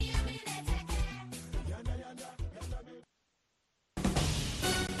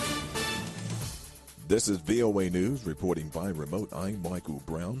This is VOA News reporting by remote. I'm Michael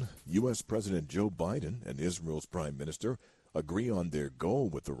Brown. U.S. President Joe Biden and Israel's Prime Minister agree on their goal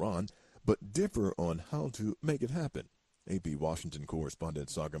with Iran, but differ on how to make it happen. AP Washington correspondent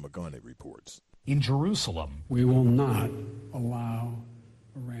Sagar Magane reports. In Jerusalem, we will not allow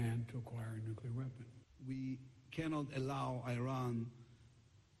Iran to acquire a nuclear weapon. We cannot allow Iran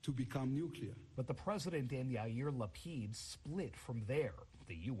to become nuclear. But the president and Yair Lapid split from there.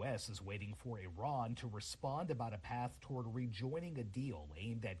 The U.S. is waiting for Iran to respond about a path toward rejoining a deal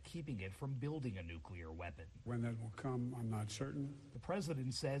aimed at keeping it from building a nuclear weapon. When that will come, I'm not certain. The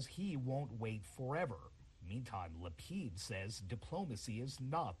president says he won't wait forever. Meantime, Lapid says diplomacy is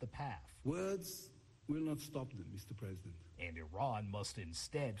not the path. Words will not stop them, Mr. President. And Iran must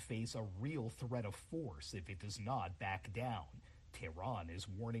instead face a real threat of force if it does not back down. Tehran is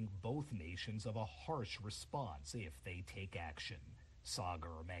warning both nations of a harsh response if they take action.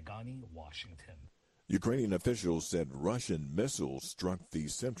 Sagar Magani, Washington. Ukrainian officials said Russian missiles struck the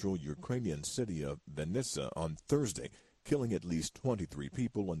central Ukrainian city of Vinnytsia on Thursday, killing at least 23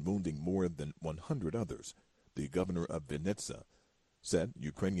 people and wounding more than 100 others. The governor of Vinnytsia said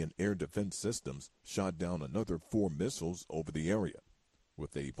Ukrainian air defense systems shot down another 4 missiles over the area.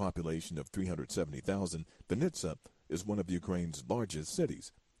 With a population of 370,000, Vinnytsia is one of Ukraine's largest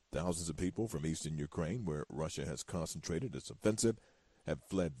cities. Thousands of people from eastern Ukraine, where Russia has concentrated its offensive, have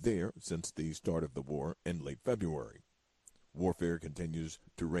fled there since the start of the war in late February. Warfare continues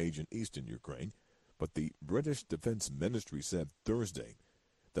to rage in eastern Ukraine, but the British Defense Ministry said Thursday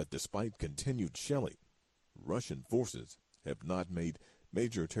that despite continued shelling, Russian forces have not made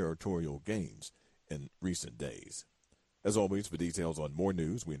major territorial gains in recent days. As always, for details on more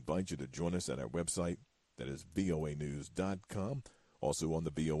news, we invite you to join us at our website, that is voanews.com, also on the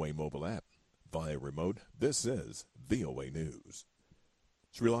VOA mobile app. Via remote, this is VOA News.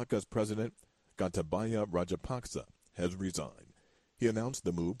 Sri Lanka's President Gotabaya Rajapaksa has resigned. He announced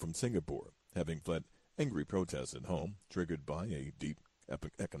the move from Singapore, having fled angry protests at home triggered by a deep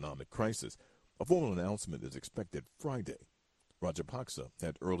economic crisis. A formal announcement is expected Friday. Rajapaksa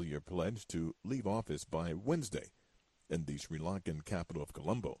had earlier pledged to leave office by Wednesday in the Sri Lankan capital of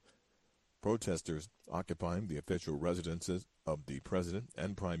Colombo. Protesters occupying the official residences of the president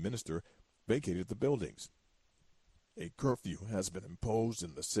and prime minister vacated the buildings. A curfew has been imposed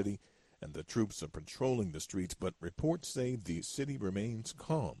in the city, and the troops are patrolling the streets, but reports say the city remains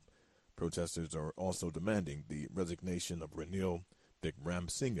calm. Protesters are also demanding the resignation of Ranil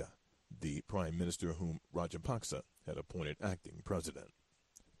Wickremesinghe, the prime minister whom Rajapaksa had appointed acting president.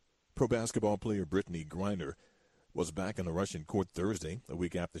 Pro basketball player Brittany Griner was back in a Russian court Thursday, a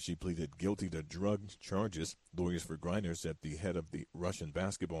week after she pleaded guilty to drug charges. Lawyers for Griner said the head of the Russian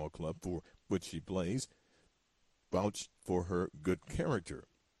basketball club for which she plays vouched for her good character.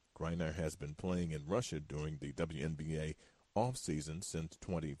 Griner has been playing in Russia during the WNBA offseason since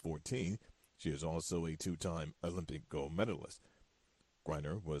 2014. She is also a 2-time Olympic gold medalist.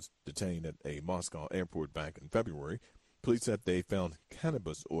 Griner was detained at a Moscow airport back in February. Police said they found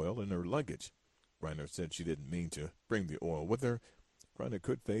cannabis oil in her luggage. Griner said she didn't mean to bring the oil with her. Griner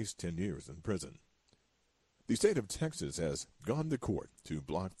could face 10 years in prison. The state of Texas has gone to court to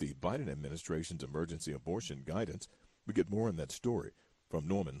block the Biden administration's emergency abortion guidance. We get more on that story from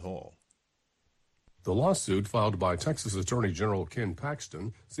Norman Hall. The lawsuit filed by Texas Attorney General Ken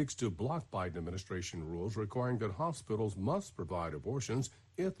Paxton seeks to block Biden administration rules requiring that hospitals must provide abortions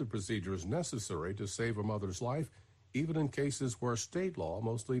if the procedure is necessary to save a mother's life, even in cases where state law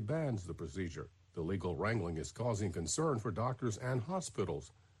mostly bans the procedure. The legal wrangling is causing concern for doctors and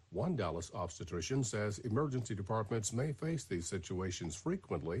hospitals. One Dallas obstetrician says emergency departments may face these situations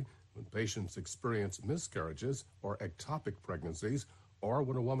frequently when patients experience miscarriages or ectopic pregnancies, or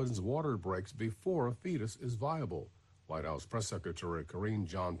when a woman's water breaks before a fetus is viable. White House Press Secretary Karine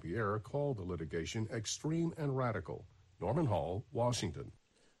Jean-Pierre called the litigation extreme and radical. Norman Hall, Washington.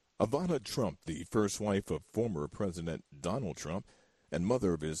 Ivana Trump, the first wife of former President Donald Trump and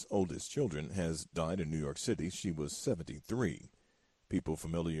mother of his oldest children, has died in New York City. She was 73. People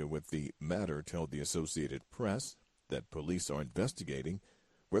familiar with the matter tell the Associated Press that police are investigating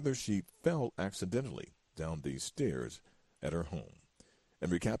whether she fell accidentally down the stairs at her home.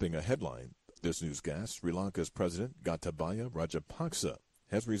 And recapping a headline, this newscast, Sri Lanka's President Gotabaya Rajapaksa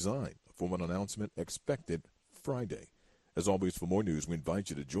has resigned. A formal announcement expected Friday. As always, for more news, we invite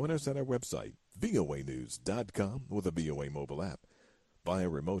you to join us at our website, voanews.com, or the VOA mobile app. Via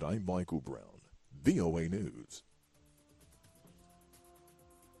remote, I'm Michael Brown, VOA News.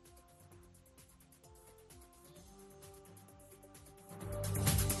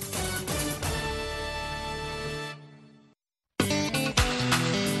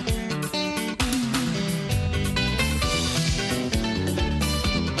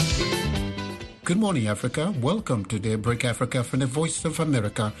 Good morning, Africa. Welcome to Daybreak Africa from the Voice of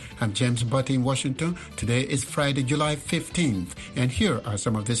America. I'm James Butte in Washington. Today is Friday, July 15th. And here are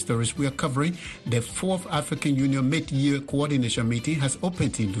some of the stories we are covering. The 4th African Union Mid-Year Coordination Meeting has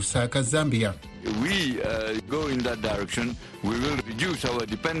opened in Lusaka, Zambia. We go in that direction. We will reduce our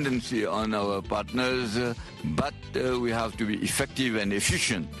dependency on our partners, but we have to be effective and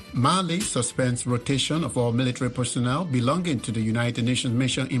efficient. Mali suspends rotation of all military personnel belonging to the United Nations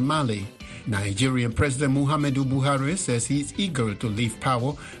mission in Mali. Nigerian President Muhammadu Buhari says he is eager to leave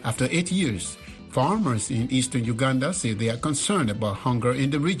power after 8 years. Farmers in eastern Uganda say they are concerned about hunger in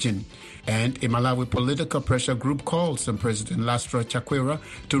the region. And a Malawi political pressure group calls on President Lastra Chakwera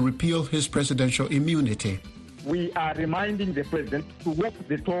to repeal his presidential immunity. We are reminding the president to walk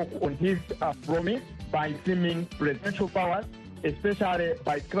the talk on his promise by trimming presidential powers, especially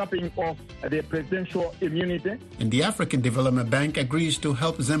by scrapping off the presidential immunity. And the African Development Bank agrees to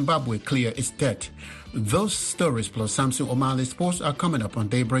help Zimbabwe clear its debt. Those stories plus Samson O'Malley Sports are coming up on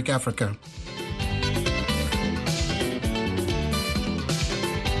Daybreak Africa.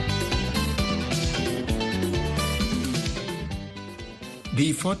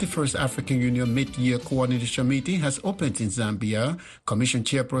 The 41st African Union Mid-Year Coordination Meeting has opened in Zambia. Commission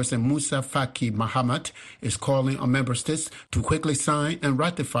Chairperson Musa Faki Mahamat is calling on member states to quickly sign and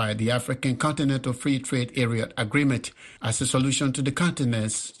ratify the African Continental Free Trade Area Agreement as a solution to the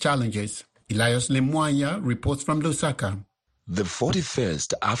continent's challenges. Elias Lemwanya reports from Lusaka. The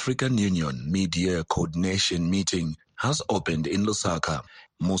 41st African Union Mid-Year Coordination Meeting has opened in Lusaka.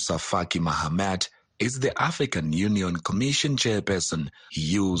 Musa Faki Mahamat is the African Union Commission chairperson. He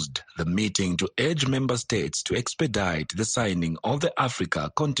used the meeting to urge member states to expedite the signing of the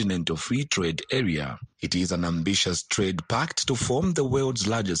Africa Continental Free Trade Area. It is an ambitious trade pact to form the world's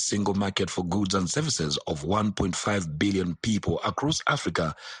largest single market for goods and services of 1.5 billion people across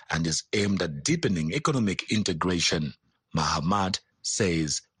Africa and is aimed at deepening economic integration. Mahamat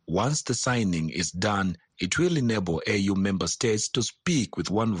says once the signing is done, it will enable AU member states to speak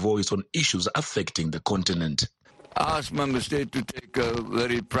with one voice on issues affecting the continent. Ask member states to take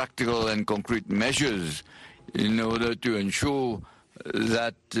very practical and concrete measures in order to ensure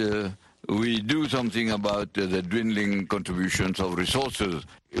that we do something about the dwindling contributions of resources.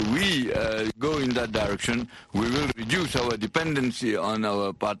 We go in that direction. We will reduce our dependency on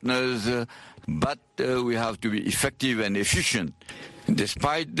our partners, but we have to be effective and efficient.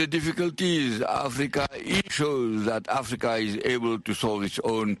 Despite the difficulties, Africa shows that Africa is able to solve its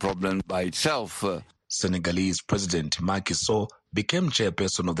own problems by itself. Senegalese President Macky Sall became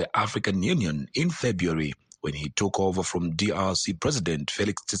chairperson of the African Union in February when he took over from DRC President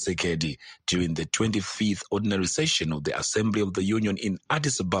Felix Tshisekedi during the 25th ordinary session of the Assembly of the Union in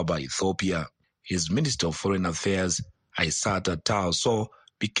Addis Ababa, Ethiopia. His Minister of Foreign Affairs, Aissata Tall Sall,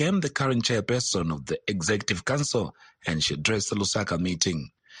 became the current chairperson of the Executive Council, and she addressed the Lusaka meeting.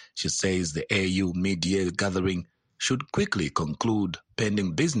 She says the AU mid-year gathering should quickly conclude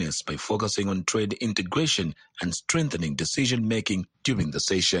pending business by focusing on trade integration and strengthening decision-making during the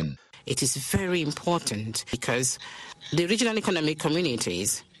session. It is very important because the regional economic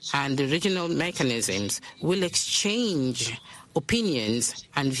communities and the regional mechanisms will exchange opinions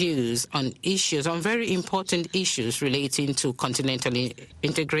and views on issues, on very important issues relating to continental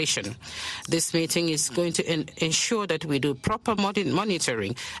integration. This meeting is going to ensure that we do proper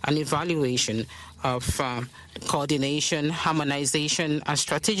monitoring and evaluation of coordination, harmonization, and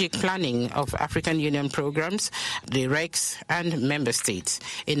strategic planning of African Union programs, the RECs, and member states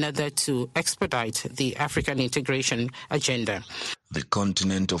in order to expedite the African integration agenda. The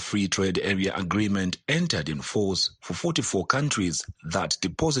Continental Free Trade Area Agreement entered in force for 44 countries that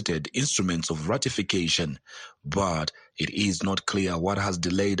deposited instruments of ratification, but it is not clear what has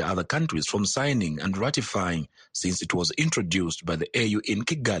delayed other countries from signing and ratifying since it was introduced by the AU in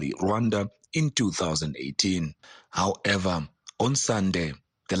Kigali, Rwanda in 2018. However, on Sunday,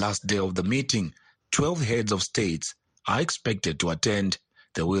 the last day of the meeting, 12 heads of states are expected to attend.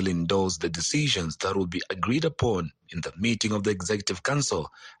 They will endorse the decisions that will be agreed upon in the meeting of the Executive Council,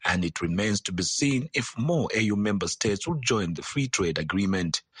 and it remains to be seen if more AU member states will join the free trade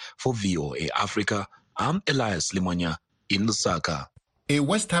agreement. For VOA Africa, I'm Elias Limwanya in Lusaka. A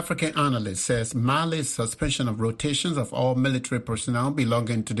West African analyst says Mali's suspension of rotations of all military personnel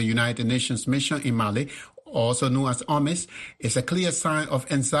belonging to the United Nations mission in Mali, also known as AMIS, is a clear sign of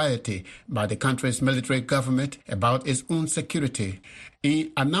anxiety by the country's military government about its own security.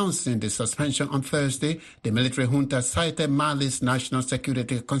 In announcing the suspension on Thursday, the military junta cited Mali's national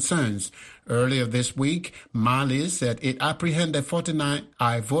security concerns. Earlier this week, Mali said it apprehended 49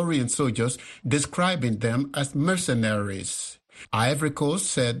 Ivorian soldiers, describing them as mercenaries. Ivory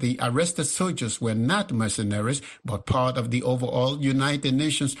Coast said the arrested soldiers were not mercenaries, but part of the overall United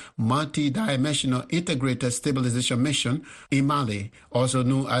Nations multi-dimensional integrated stabilization mission in Mali, also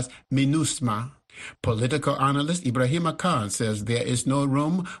known as MINUSMA. Political analyst Ibrahima Khan says there is no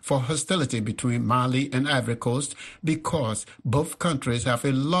room for hostility between Mali and Ivory Coast because both countries have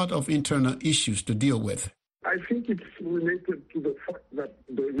a lot of internal issues to deal with. I think it's related to the fact that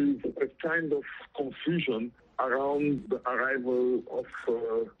there is a kind of confusion around the arrival of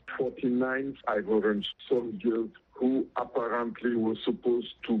 49 Ivorian soldiers who apparently were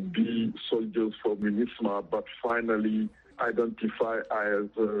supposed to be soldiers for MINUSMA, but finally identify as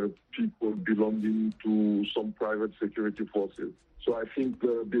people belonging to some private security forces. So I think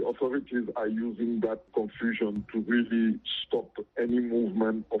the authorities are using that confusion to really stop any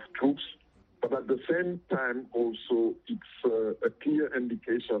movement of troops. But at the same time, also, it's a clear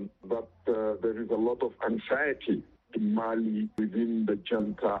indication that there is a lot of anxiety in Mali within the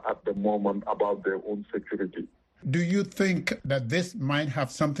junta at the moment about their own security. Do you think that this might have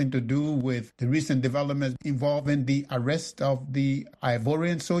something to do with the recent developments involving the arrest of the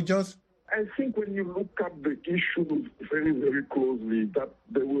Ivorian soldiers? I think when you look at the issue very, very closely, that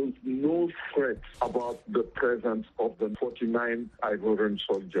there was no threat about the presence of the 49 Ivorian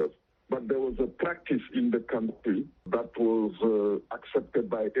soldiers. But there was a practice in the country that was accepted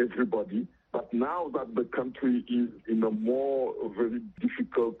by everybody. But now that the country is in a more very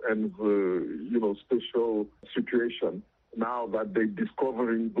difficult and, special situation, now that they're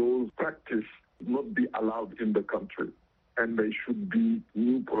discovering those practices not be allowed in the country. And there should be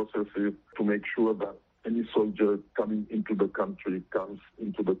new processes to make sure that any soldier coming into the country comes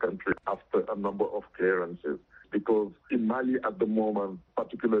into the country after a number of clearances. Because in Mali at the moment,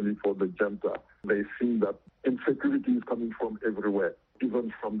 particularly for the junta, they see that insecurity is coming from everywhere,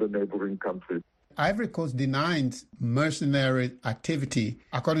 even from the neighboring countries. Ivory Coast denies mercenary activity.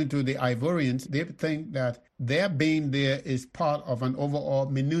 According to the Ivorians, they think that their being there is part of an overall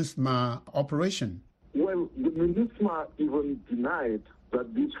MINUSMA operation. Well, the MINUSMA even denied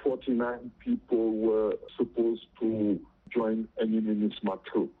that these 49 people were supposed to join any MINUSMA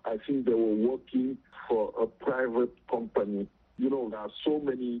troop. I think they were working for a private company. You know, there are so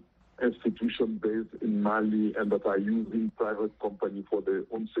many institutions based in Mali and that are using private company for their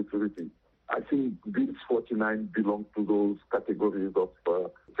own security. I think these 49 belong to those categories of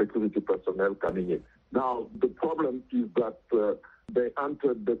security personnel coming in. Now, the problem is that they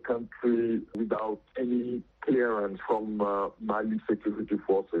entered the country without any clearance from Mali security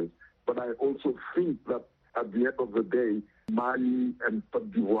forces. But I also think that at the end of the day, Mali and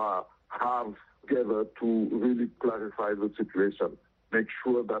Côte d'Ivoire have together to really clarify the situation, make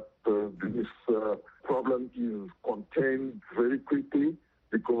sure that this problem is contained very quickly,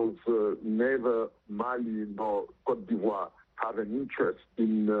 because neither Mali nor Côte d'Ivoire have an interest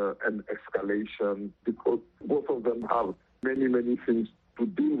in an escalation, because both of them have many, many things to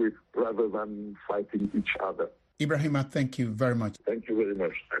deal with rather than fighting each other. Ibrahima, thank you very much. Thank you very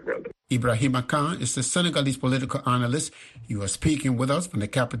much, my brother. Ibrahima Khan is the Senegalese political analyst. You are speaking with us from the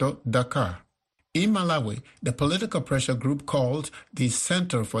capital, Dakar. In Malawi, the political pressure group called the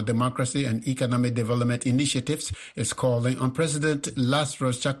Center for Democracy and Economic Development Initiatives is calling on President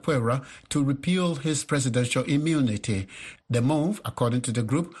Lazarus Chakwera to repeal his presidential immunity. The move, according to the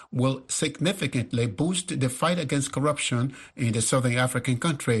group, will significantly boost the fight against corruption in the southern African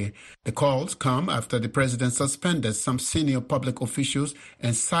country. The calls come after the president suspended some senior public officials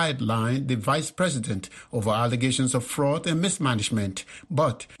and sidelined the vice president over allegations of fraud and mismanagement.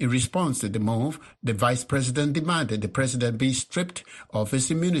 But in response to the move, the vice president demanded the president be stripped of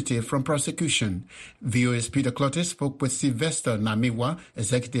his immunity from prosecution. VOA's Peter Clotis spoke with Sylvester Namiwa,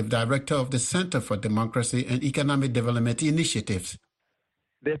 executive director of the Center for Democracy and Economic Development Initiatives.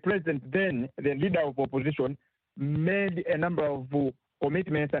 The president, then the leader of opposition, made a number of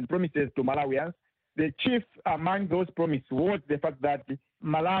commitments and promises to Malawians. The chief among those promises was the fact that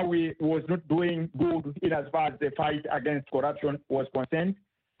Malawi was not doing good in as far as the fight against corruption was concerned.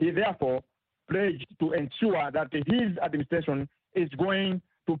 He therefore pledged to ensure that his administration is going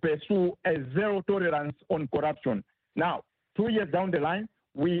to pursue a zero tolerance on corruption. Now, 2 years down the line,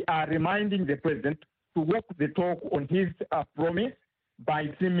 we are reminding the president to walk the talk on his promise by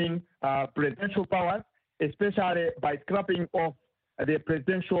seeming presidential powers, especially by scrapping off the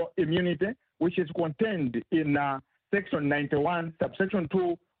presidential immunity, which is contained in Section 91, subsection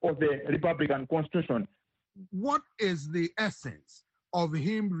 2 of the Republican Constitution. What is the essence of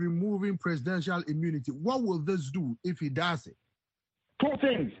him removing presidential immunity? What will this do if he does it? Two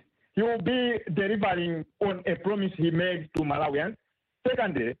things. He will be delivering on a promise he made to Malawians.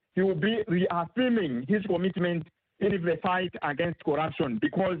 Secondly, he will be reaffirming his commitment in the fight against corruption,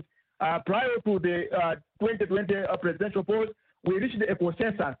 because prior to the 2020 presidential polls, we reached a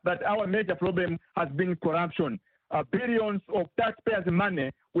consensus that our major problem has been corruption. Billions of taxpayers'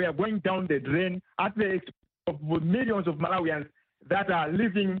 money were going down the drain at the expense of millions of Malawians that are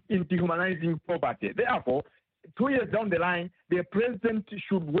living in dehumanizing poverty. Therefore, 2 years down the line, the president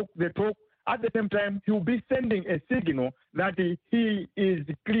should walk the talk. At the same time, he will be sending a signal that he is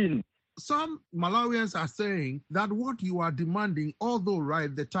clean. Some Malawians are saying that what you are demanding, although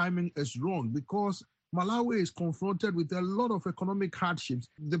right, the timing is wrong, because Malawi is confronted with a lot of economic hardships.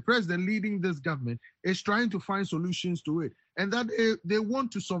 The president leading this government is trying to find solutions to it, and that they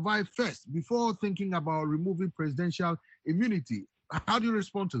want to survive first before thinking about removing presidential immunity. How do you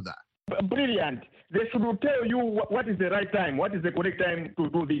respond to that? Brilliant. They should tell you what is the right time, what is the correct time to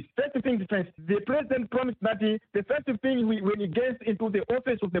do this. First thing first, the president promised that the first thing when he gets into the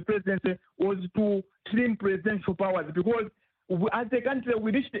office of the presidency was to trim presidential powers, because as a country,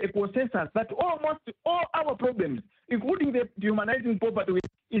 we reached a consensus that almost all our problems, including the dehumanizing poverty,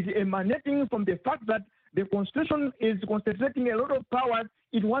 is emanating from the fact that the Constitution is concentrating a lot of powers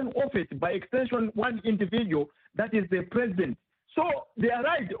in one office, by extension, one individual, that is the president. So they are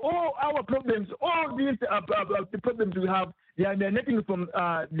right. All our problems, all these the problems we have, they are emanating from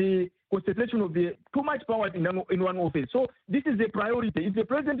the concentration of the too much power in one office. So this is the priority. If the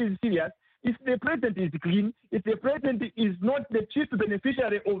president is serious, if the president is clean, if the president is not the chief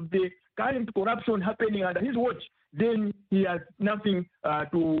beneficiary of the current corruption happening under his watch, then he has nothing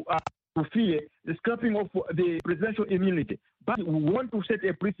to fear the scrapping of the presidential immunity. But we want to set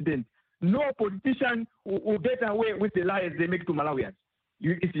a precedent. No politician will get away with the lies they make to Malawians.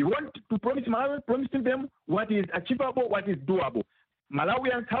 If you want to promise Malawians, promising them what is achievable, what is doable.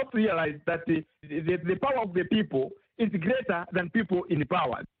 Malawians have to realize that the power of the people is greater than people in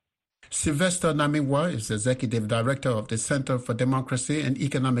power. Sylvester Namiwa is Executive Director of the Center for Democracy and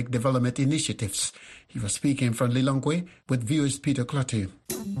Economic Development Initiatives. He was speaking from Lilongwe with viewers Peter Clotty.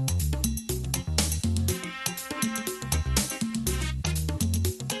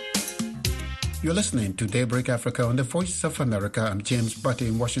 You're listening to Daybreak Africa on the Voice of America. I'm James Butty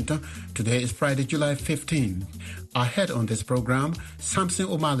in Washington. Today is Friday, July 15. Ahead on this program, Samson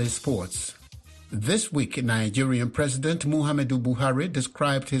Omale Sports. This week, Nigerian President Muhammadu Buhari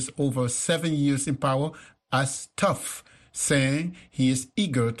described his over 7 years in power as tough, saying he is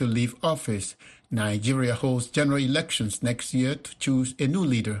eager to leave office. Nigeria holds general elections next year to choose a new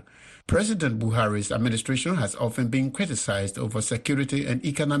leader. President Buhari's administration has often been criticized over security and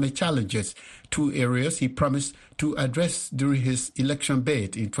economic challenges, two areas he promised to address during his election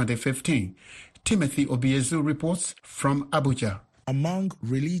bid in 2015. Timothy Obiezu reports from Abuja. Among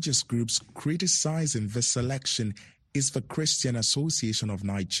religious groups criticizing this election is the Christian Association of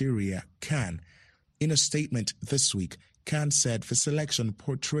Nigeria, CAN. In a statement this week, CAN said this election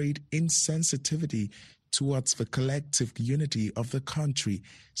portrayed insensitivity towards the collective unity of the country,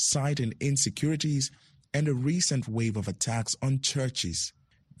 citing insecurities and a recent wave of attacks on churches.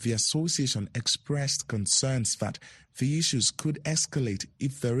 The association expressed concerns that the issues could escalate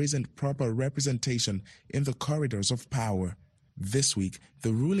if there isn't proper representation in the corridors of power. This week,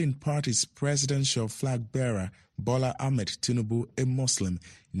 the ruling party's presidential flag bearer, Bola Ahmed Tinubu, a Muslim,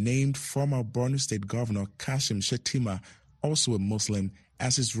 named former Borno State Governor Kashim Shettima, also a Muslim,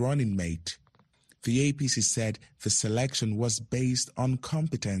 as his running mate. The APC said the selection was based on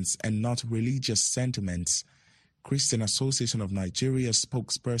competence and not religious sentiments. Christian Association of Nigeria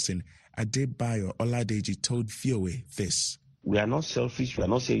spokesperson Adebayo Oladeji told VOA this. We are not selfish. We are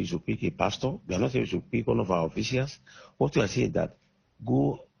not saying you should pick a pastor. We are not saying you should pick one of our officials. What we are saying is that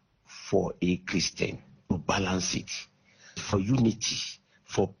go for a Christian to balance it, for unity,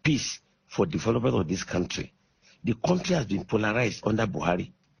 for peace, for development of this country. The country has been polarized under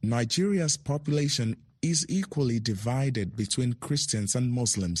Buhari. Nigeria's population is equally divided between Christians and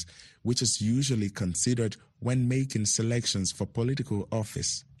Muslims, which is usually considered when making selections for political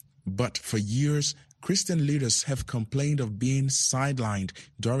office. But for years, Christian leaders have complained of being sidelined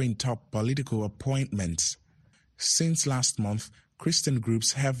during top political appointments. Since last month, Christian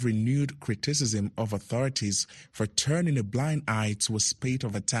groups have renewed criticism of authorities for turning a blind eye to a spate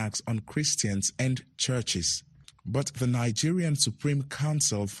of attacks on Christians and churches. But the Nigerian Supreme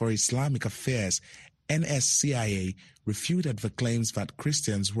Council for Islamic Affairs, NSCIA, refuted the claims that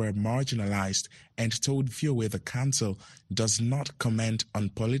Christians were marginalized and told VOA the council does not comment on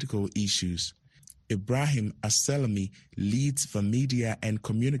political issues. Ibrahim Aselami leads the Media and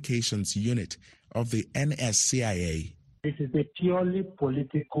Communications Unit of the NSCIA. This is a purely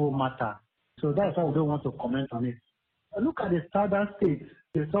political matter, so that's why we don't want to comment on it. Look at the southern states.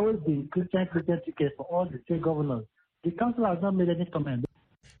 There's always been Christian tickets for all the state governors. The council has not made any comment.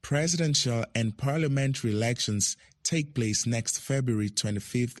 Presidential and parliamentary elections take place next February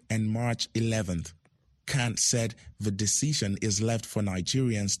 25th and March 11th. Khan said the decision is left for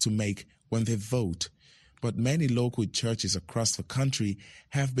Nigerians to make when they vote. But many local churches across the country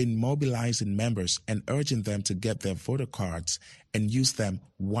have been mobilizing members and urging them to get their voter cards and use them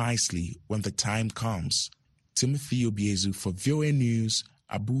wisely when the time comes. Timothy Obiezu for VOA News,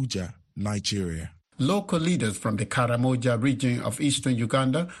 Abuja, Nigeria. Local leaders from the Karamoja region of eastern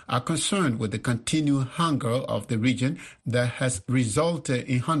Uganda are concerned with the continued hunger of the region that has resulted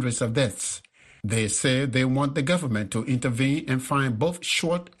in hundreds of deaths. They say they want the government to intervene and find both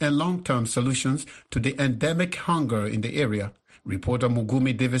short and long-term solutions to the endemic hunger in the area. Reporter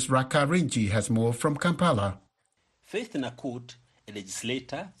Mugumi Davis Rakarinji has more from Kampala. Faith Nakut, a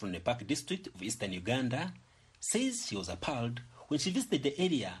legislator from the Park district of eastern Uganda, says she was appalled when she visited the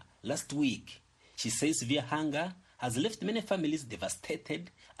area last week. She says severe hunger has left many families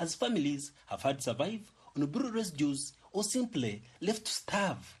devastated, as families have had to survive on brutal residues or simply left to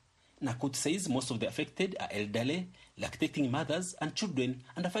starve. Nakut says most of the affected are elderly, lactating mothers and children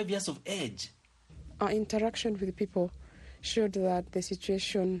under 5 years of age. Our interaction with the people showed that the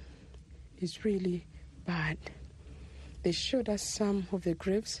situation is really bad. They showed us some of the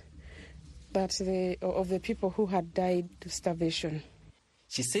graves of the people who had died of starvation.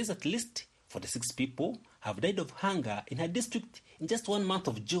 She says at least 46 people have died of hunger in her district in just 1 month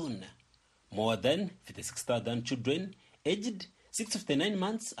of June. More than 56,000 children aged 6 to 59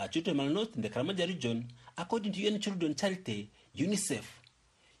 months are children malnourished in the Karamoja region, according to UN Children Charity, UNICEF.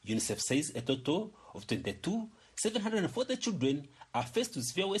 UNICEF says a total of 22,740 children are faced with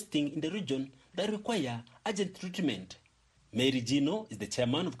severe wasting in the region that require urgent treatment. Mary Gino is the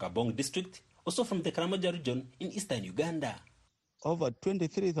chairman of Kabong district, also from the Karamoja region in eastern Uganda. Over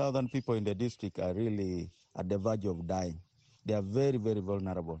 23,000 people in the district are really at the verge of dying. They are very, very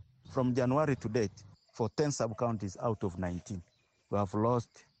vulnerable. From January to date, for 10 sub-counties out of 19, we have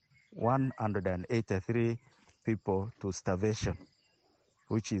lost 183 people to starvation,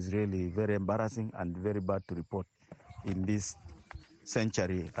 which is really very embarrassing and very bad to report in this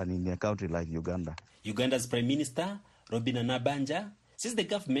century and in a country like Uganda. Uganda's Prime Minister, Robin Nabanja, says the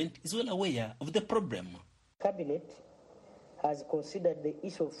government is well aware of the problem. Cabinet has considered the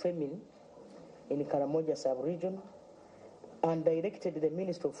issue of famine in Karamoja sub-region and directed the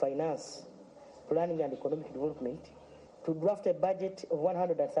Minister of Finance, Planning and Economic Development to draft a budget of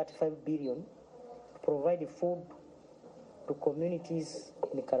 135 billion to provide food to communities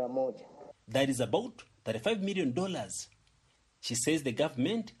in Karamoja. That is about $35 million. She says the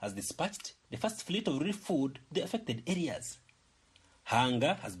government has dispatched the first fleet of relief food to the affected areas.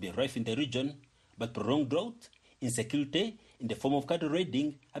 Hunger has been rife in the region, but prolonged drought, insecurity in the form of cattle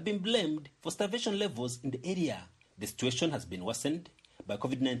raiding have been blamed for starvation levels in the area. The situation has been worsened by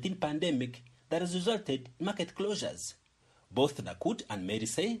COVID-19 pandemic that has resulted in market closures. Both Nakut and Mary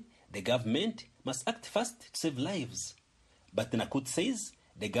say the government must act fast to save lives. But Nakut says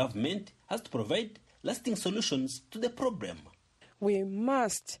the government has to provide lasting solutions to the problem. We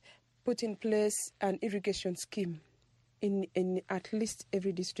must put in place an irrigation scheme in at least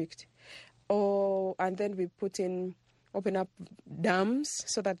every district. And then we open up dams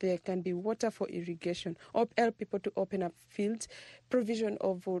so that there can be water for irrigation, or help people to open up fields, provision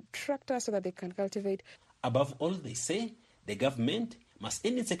of tractors so that they can cultivate. Above all, they say the government must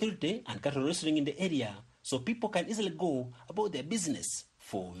end insecurity and cattle rustling in the area so people can easily go about their business.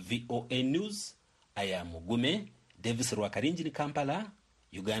 For VOA News, I am Mugume Davis Rwakarinji in Kampala,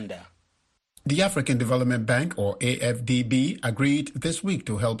 Uganda. The African Development Bank, or AFDB, agreed this week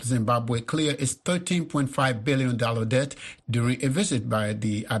to help Zimbabwe clear its $13.5 billion debt during a visit by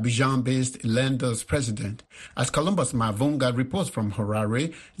the Abidjan-based lender's president. As Columbus Mavunga reports from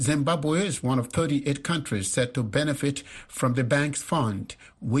Harare, Zimbabwe is one of 38 countries set to benefit from the bank's fund,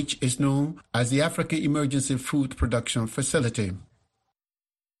 which is known as the African Emergency Food Production Facility.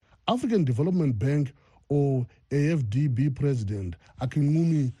 African Development Bank, or AFDB President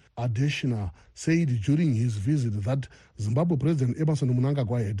Akinwumi Adesina said during his visit that Zimbabwe President Emmerson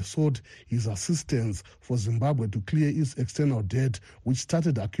Mnangagwa had sought his assistance for Zimbabwe to clear its external debt, which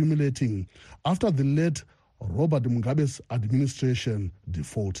started accumulating after the late Robert Mugabe's administration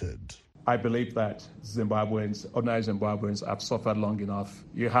defaulted. I believe that ordinary Zimbabweans have suffered long enough.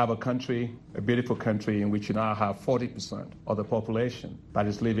 You have a country, a beautiful country, in which you now have 40% of the population that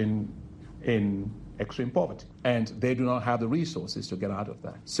is living in extreme poverty, and they do not have the resources to get out of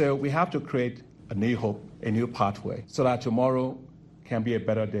that. So we have to create a new hope, a new pathway, so that tomorrow can be a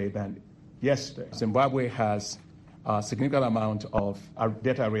better day than yesterday. Zimbabwe has a significant amount of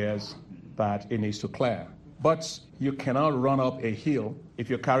debt arrears that it needs to clear. But you cannot run up a hill if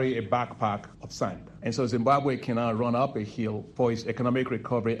you carry a backpack of sand. And so Zimbabwe cannot run up a hill for its economic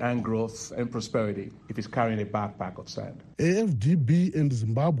recovery and growth and prosperity if it's carrying a backpack of sand. AFDB and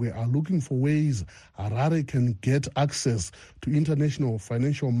Zimbabwe are looking for ways Harare can get access to international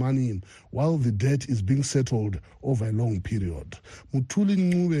financial money while the debt is being settled over a long period. Mutuli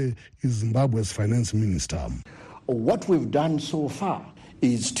Ncube is Zimbabwe's finance minister. What we've done so far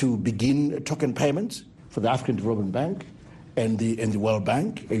is to begin token payments for the African Development Bank and the World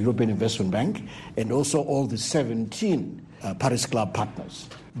Bank, a European Investment Bank, and also all the 17 Paris Club partners.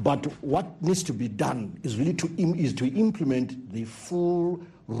 But what needs to be done is really to implement the full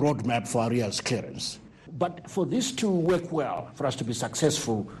roadmap for arrears clearance. But for this to work well, for us to be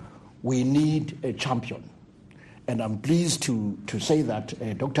successful, we need a champion. And I'm pleased to say that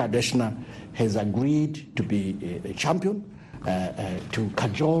Dr. Adesina has agreed to be a champion, to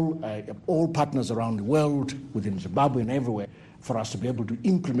cajole all partners around the world, within Zimbabwe and everywhere, for us to be able to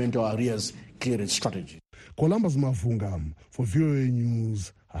implement our arrears clearance strategy. Columbus Mavunga for VOA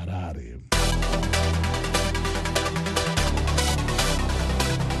News, Harare.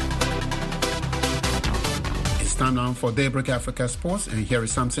 Time now for Daybreak Africa Sports, and here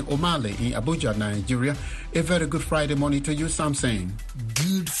is Samson Omale in Abuja, Nigeria. A very good Friday morning to you, Samson.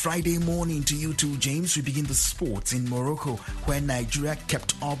 Good Friday morning to you too, James. We begin the sports in Morocco, where Nigeria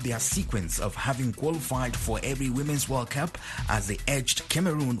kept up their sequence of having qualified for every Women's World Cup as they edged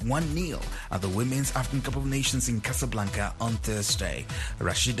Cameroon 1-0 at the Women's African Cup of Nations in Casablanca on Thursday.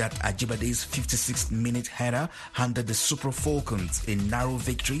 Rashidat Ajibade's 56th minute header handed the Super Falcons a narrow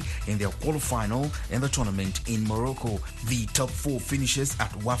victory in their quarterfinal in the tournament in Morocco. The top four finishers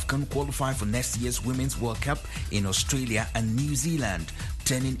at WAFCON qualify for next year's Women's World Cup in Australia and New Zealand,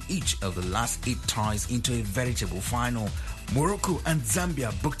 turning each of the last 8 ties into a veritable final. Morocco and Zambia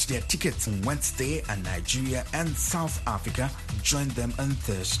booked their tickets on Wednesday, and Nigeria and South Africa joined them on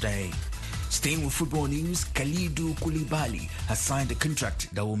Thursday. Staying with football news, Kalidou Koulibaly has signed a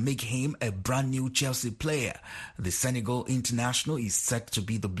contract that will make him a brand new Chelsea player. The Senegal international is set to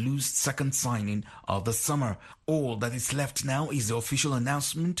be the Blues' second signing of the summer. All that is left now is the official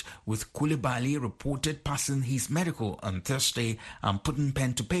announcement, with Koulibaly reported passing his medical on Thursday and putting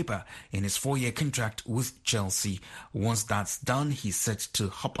pen to paper in his 4-year contract with Chelsea. Once that's done, he's set to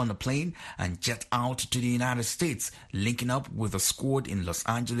hop on a plane and jet out to the United States, linking up with the squad in Los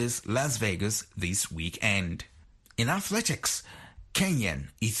Angeles, Las Vegas this weekend. In athletics,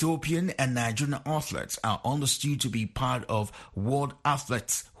 Kenyan, Ethiopian and Nigerian athletes are understood to be part of world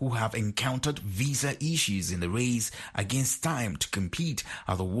athletes who have encountered visa issues in the race against time to compete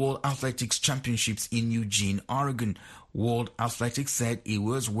at the World Athletics Championships in Eugene, Oregon. World Athletics said it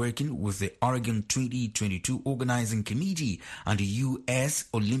was working with the Oregon 2022 Organizing Committee and the U.S.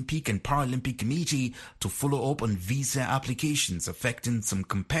 Olympic and Paralympic Committee to follow up on visa applications affecting some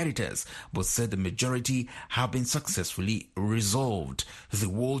competitors, but said the majority have been successfully resolved. The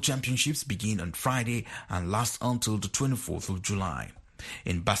World Championships begin on Friday and last until the 24th of July.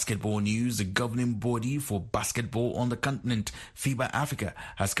 In basketball news, the governing body for basketball on the continent, FIBA Africa,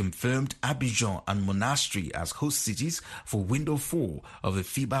 has confirmed Abidjan and Monastery as host cities for Window 4 of the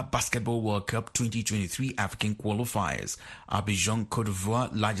FIBA Basketball World Cup 2023 African qualifiers. Abidjan, Côte d'Ivoire,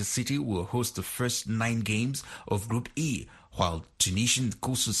 largest city, will host the first 9 games of Group E, while Tunisian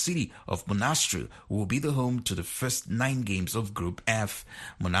coastal city of Monastery will be the home to the first 9 games of Group F.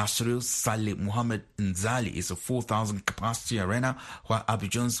 Monastery's Saleh Mohamed Nzali is a 4,000 capacity arena, while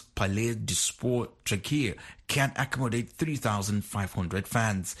Abidjan's Palais du Sport Trakir can accommodate 3,500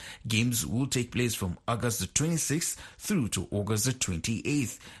 fans. Games will take place from August the 26th through to August the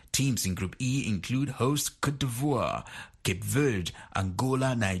 28th. Teams in Group E include host Côte d'Ivoire, Cape Verde,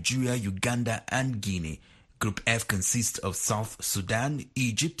 Angola, Nigeria, Uganda and Guinea. Group F consists of South Sudan,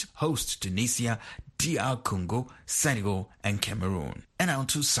 Egypt, host Tunisia, DR Congo, Senegal and Cameroon. And on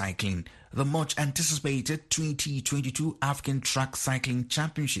to cycling. The much anticipated 2022 African Track Cycling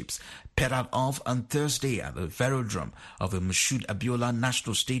Championships pedaled off on Thursday at the velodrome of the Moshood Abiola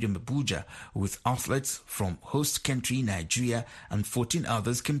National Stadium, Abuja, with athletes from host country Nigeria and 14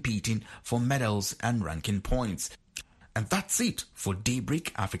 others competing for medals and ranking points. And that's it for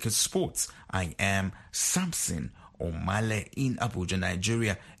Daybreak Africa Sports. I am Samson Omale in Abuja,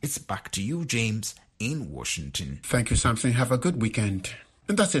 Nigeria. It's back to you, James, in Washington. Thank you, Samson. Have a good weekend.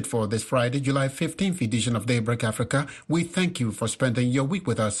 And that's it for this Friday, July 15th edition of Daybreak Africa. We thank you for spending your week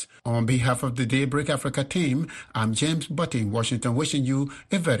with us. On behalf of the Daybreak Africa team, I'm James Butty in Washington, wishing you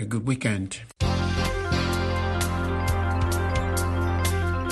a very good weekend.